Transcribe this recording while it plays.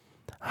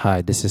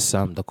Hi, this is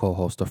Sam, the co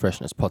host of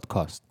Freshness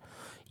Podcast.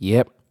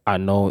 Yep, I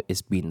know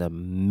it's been a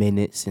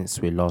minute since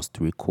we last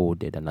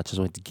recorded, and I just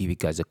wanted to give you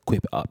guys a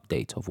quick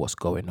update of what's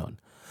going on.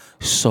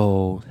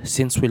 So,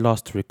 since we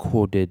last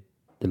recorded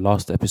the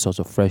last episodes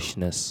of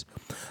Freshness,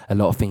 a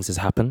lot of things has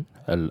happened.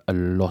 A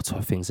lot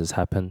of things has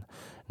happened,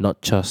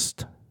 not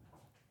just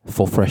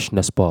for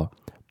Freshness, but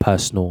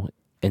personal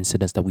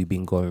incidents that we've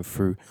been going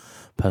through,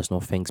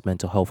 personal things,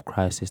 mental health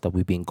crisis that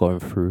we've been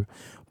going through.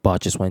 But I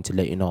just wanted to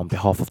let you know on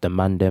behalf of the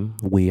Mandem,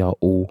 we are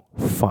all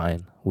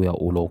fine. We are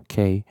all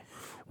okay.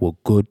 We're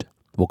good.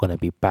 We're going to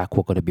be back.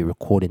 We're going to be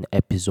recording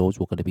episodes.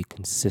 We're going to be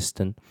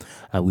consistent.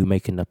 And we're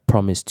making a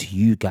promise to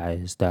you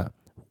guys that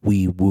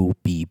we will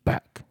be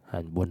back.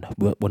 And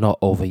we're not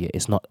over yet.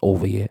 It's not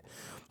over yet.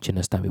 Do you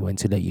understand? We want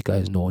to let you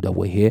guys know that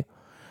we're here.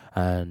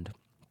 And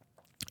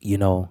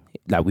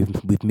like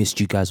we've missed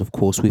you guys, of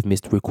course. We've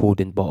missed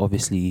recording, but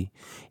obviously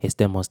it's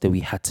them ones that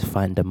we had to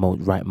find the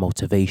right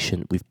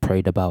motivation. We've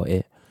prayed about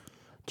it.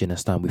 Do you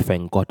understand? We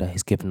thank God that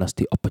He's given us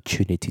the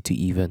opportunity to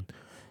even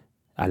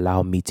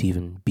allow me to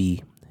even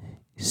be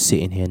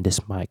sitting here in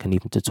this mic and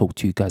even to talk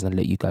to you guys and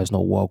let you guys know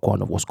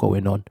what's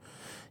going on.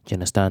 Do you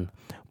understand?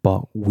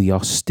 But we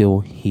are still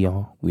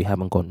here. We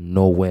haven't gone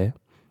nowhere.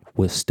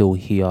 We're still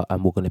here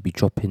and we're going to be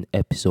dropping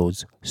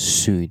episodes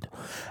soon.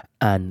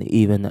 And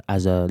even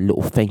as a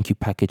little thank you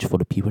package for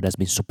the people that's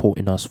been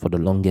supporting us for the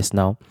longest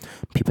now,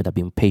 people that have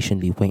been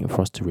patiently waiting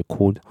for us to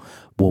record,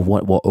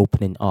 we're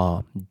opening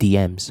our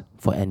DMs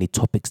for any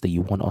topics that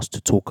you want us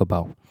to talk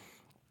about.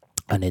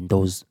 And then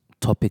those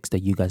topics that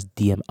you guys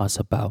DM us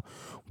about,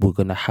 we'll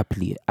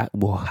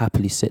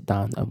happily sit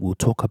down and we'll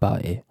talk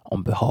about it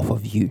on behalf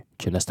of you.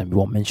 Do you understand? We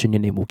won't mention your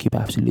name. We'll keep it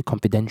absolutely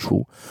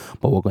confidential,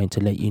 but we're going to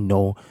let you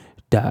know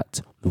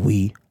that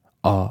we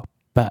are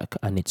back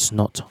and it's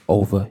not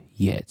over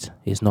yet.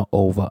 It's not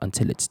over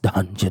until it's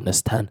done. Do you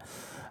understand?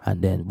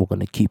 And then we're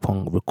going to keep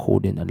on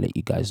recording and let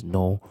you guys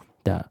know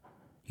that,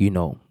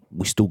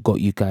 we still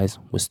got you guys.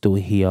 We're still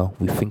here.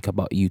 We think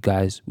about you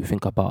guys. We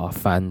think about our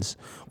fans.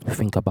 We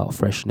think about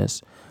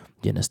Freshness.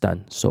 Do you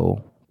understand?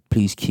 So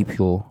please keep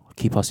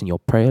us in your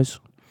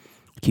prayers.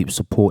 Keep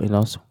supporting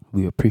us.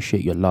 We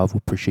appreciate your love. We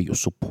appreciate your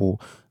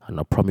support. And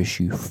I promise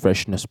you,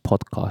 Freshness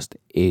Podcast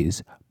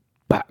is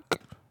back.